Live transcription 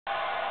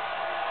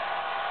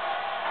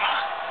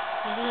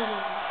You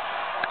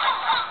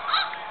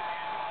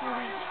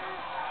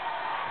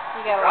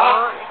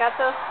got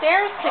those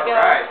stairs to go.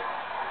 Right.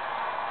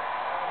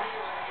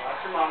 Watch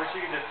your mama. She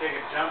can just take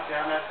a jump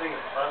down that thing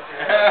and bust her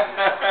head.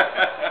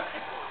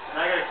 And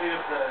I gotta clean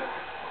up the.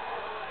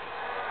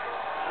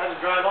 I had to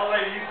drive all the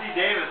way to UC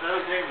Davis. I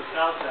was taking the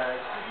south side.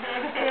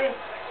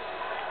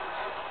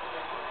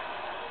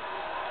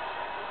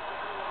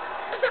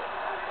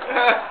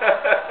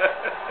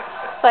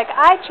 It's like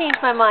I changed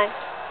my mind.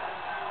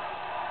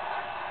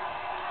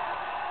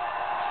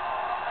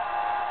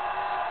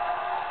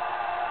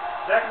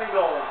 Second and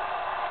goal.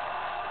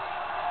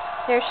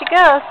 Here she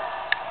goes.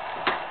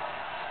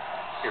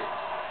 Here.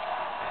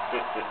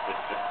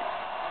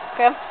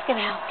 Grandpa's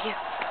gonna help you.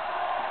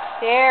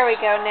 There we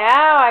go.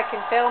 Now I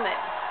can film it.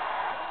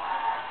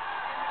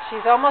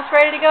 She's almost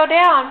ready to go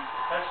down.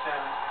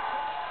 Touchdown.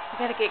 You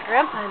gotta get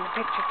Grandpa in the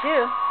picture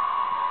too.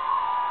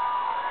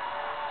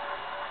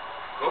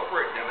 Go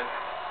for it, Devy.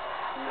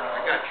 No.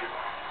 I got you.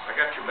 I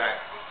got your back.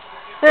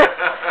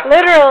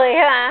 Literally,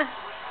 huh?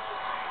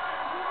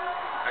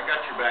 I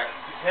got your back.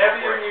 It's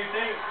heavier than you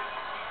think.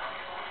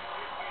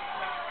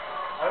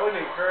 I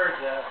wouldn't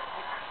encourage that.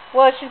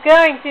 Well, she's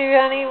going to,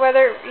 honey,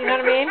 whether, you know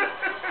what I mean?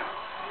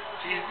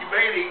 She's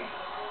debating.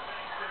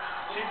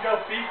 She'd go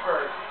feet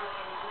first.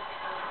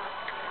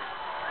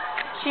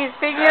 She's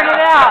figuring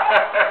it out.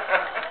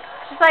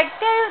 She's like,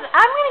 dude,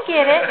 I'm going to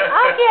get it.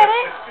 I'll get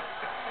it.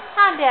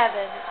 Huh,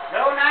 Devin?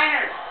 Go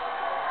Niners!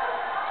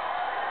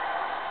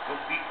 Go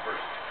feet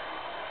first.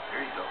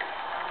 There you go.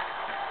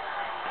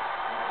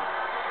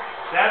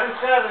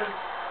 7-7.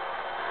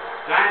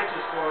 Giants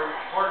just scored.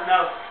 Important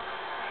enough.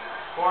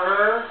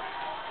 Quarter.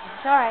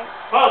 It's alright.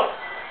 Both.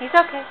 He's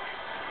okay.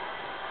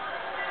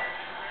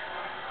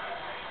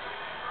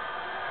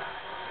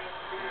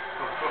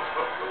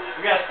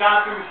 We got to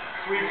stop him.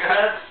 Sweet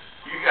sets.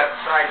 You got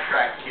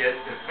sidetracked, kid.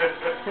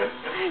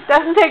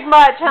 Doesn't take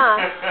much, huh?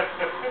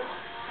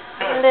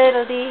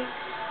 Little D.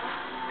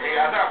 Hey,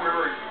 I thought we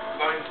were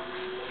going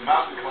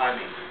mountain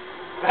climbing.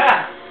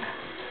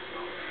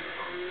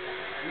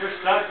 You're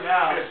stuck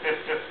now.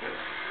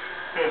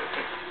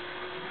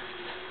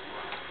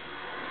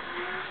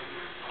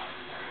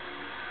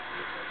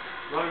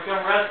 You want me to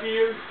come rescue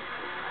you?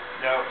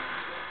 No.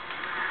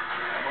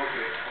 I'm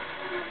okay.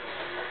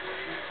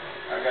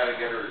 I gotta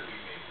get her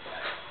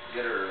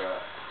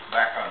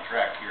back on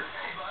track here.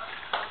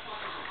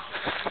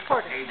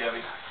 Hey,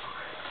 Devy.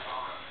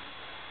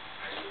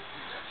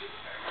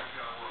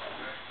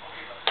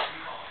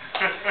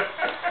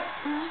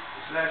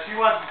 Now, if she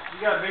wants, you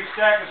got a big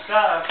stack of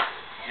stuff.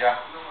 Yeah.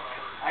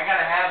 I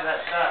gotta have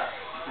that stuff.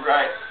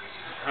 Right.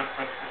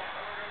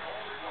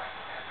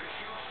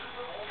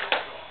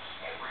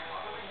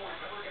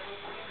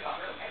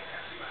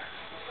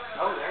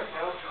 Oh, there we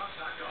go.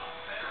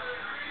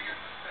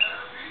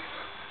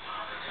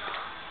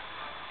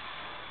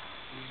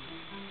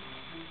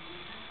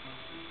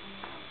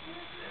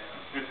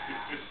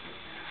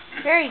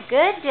 Very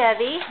good,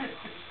 Devy.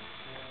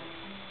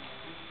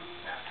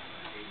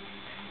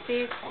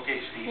 Steve, Okay,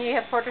 Steve. can you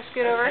have Porter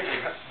scoot over?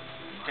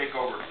 Take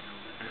over.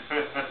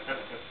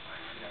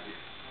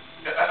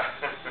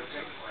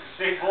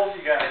 Save both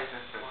you guys.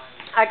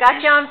 I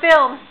got you on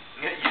film.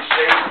 You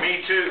saved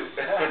me too.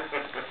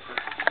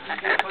 You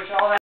can push all that.